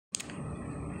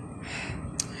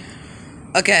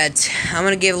Okay, I'm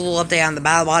gonna give a little update on the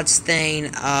battlebots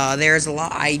thing. There's a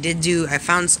lot I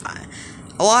found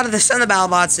a lot of this on the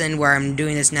battlebots, and where I'm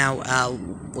doing this now,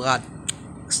 got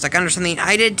stuck under something.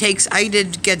 I did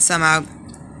get some out.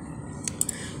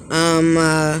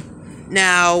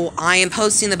 Now I am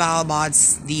posting the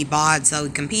battlebots, the bots that are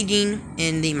competing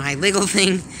in my Lego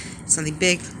thing. Something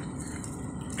big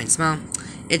and small.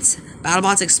 It's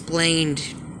BattleBots explained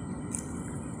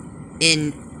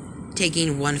in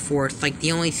taking 1/4. Like,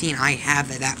 the only thing I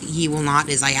have that he will not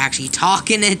is I actually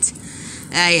talk in it.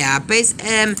 Yeah,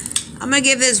 I'm gonna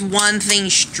give this one thing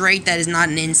straight that is not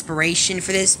an inspiration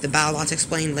for this. The BattleBots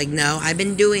explained, like, no, I've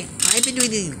been doing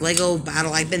the Lego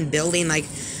battle. I've been building, like,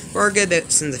 for a good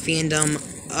bit since the fandom.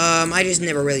 I just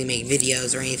never really make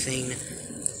videos or anything.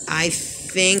 I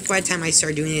think by the time I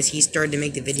started doing this, he started to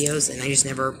make the videos, and I just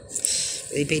never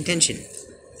really paid attention.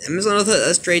 I'm just gonna set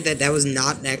that straight that was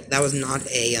not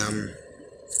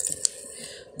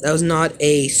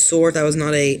a sort. That was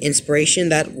not a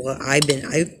inspiration.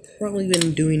 I've probably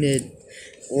been doing it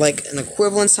like an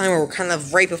equivalent time, or kind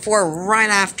of right before, right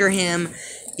after him,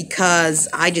 because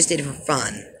I just did it for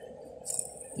fun.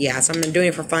 Yeah, so I'm doing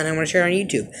it for fun. I want to share it on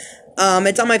YouTube.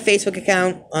 It's on my Facebook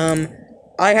account.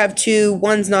 I have two.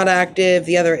 One's not active.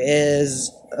 The other is.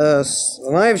 I'm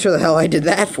not even sure the hell I did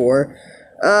that for.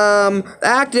 The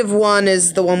active one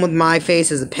is the one with my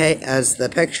face as the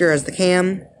picture, as the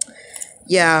cam.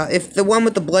 Yeah, if the one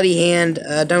with the bloody hand,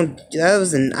 I don't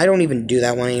even do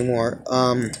that one anymore.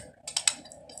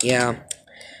 Yeah.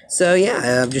 So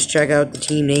yeah, just check out the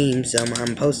team names.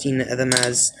 I'm posting them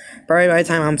as, probably by the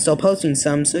time I'm still posting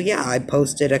some. So yeah, I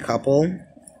posted a couple.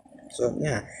 So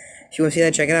yeah, if you want to see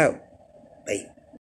that, check it out.